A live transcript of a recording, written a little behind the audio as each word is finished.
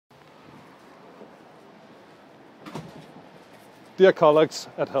Dear colleagues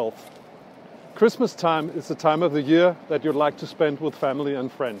at Health, Christmas time is the time of the year that you'd like to spend with family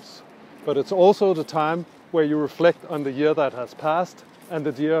and friends. But it's also the time where you reflect on the year that has passed and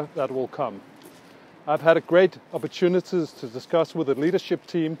the year that will come. I've had a great opportunities to discuss with the leadership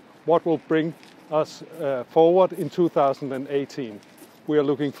team what will bring us forward in 2018. We are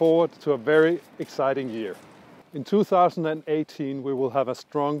looking forward to a very exciting year. In 2018, we will have a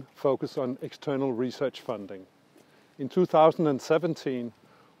strong focus on external research funding. In 2017,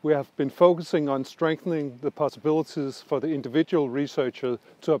 we have been focusing on strengthening the possibilities for the individual researcher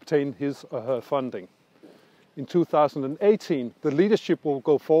to obtain his or her funding. In 2018, the leadership will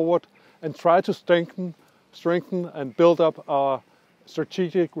go forward and try to strengthen and build up our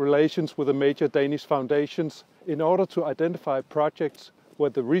strategic relations with the major Danish foundations in order to identify projects where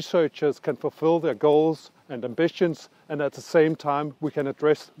the researchers can fulfill their goals and ambitions, and at the same time we can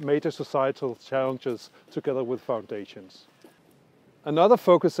address major societal challenges together with foundations. Another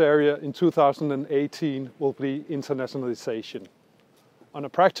focus area in 2018 will be internationalization. On a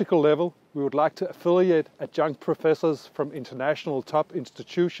practical level, we would like to affiliate adjunct professors from international top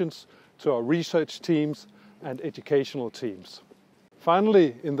institutions to our research teams and educational teams.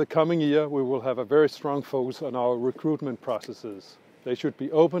 Finally, in the coming year, we will have a very strong focus on our recruitment processes. They should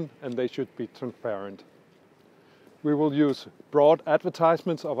be open and they should be transparent. We will use broad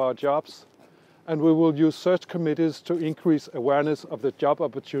advertisements of our jobs, and we will use search committees to increase awareness of the job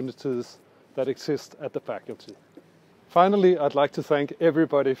opportunities that exist at the faculty. Finally, I'd like to thank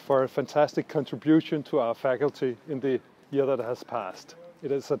everybody for a fantastic contribution to our faculty in the year that has passed.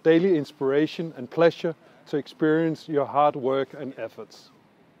 It is a daily inspiration and pleasure to experience your hard work and efforts.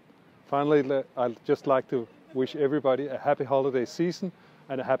 Finally, I'd just like to wish everybody a happy holiday season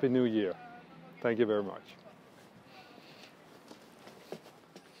and a happy new year. Thank you very much.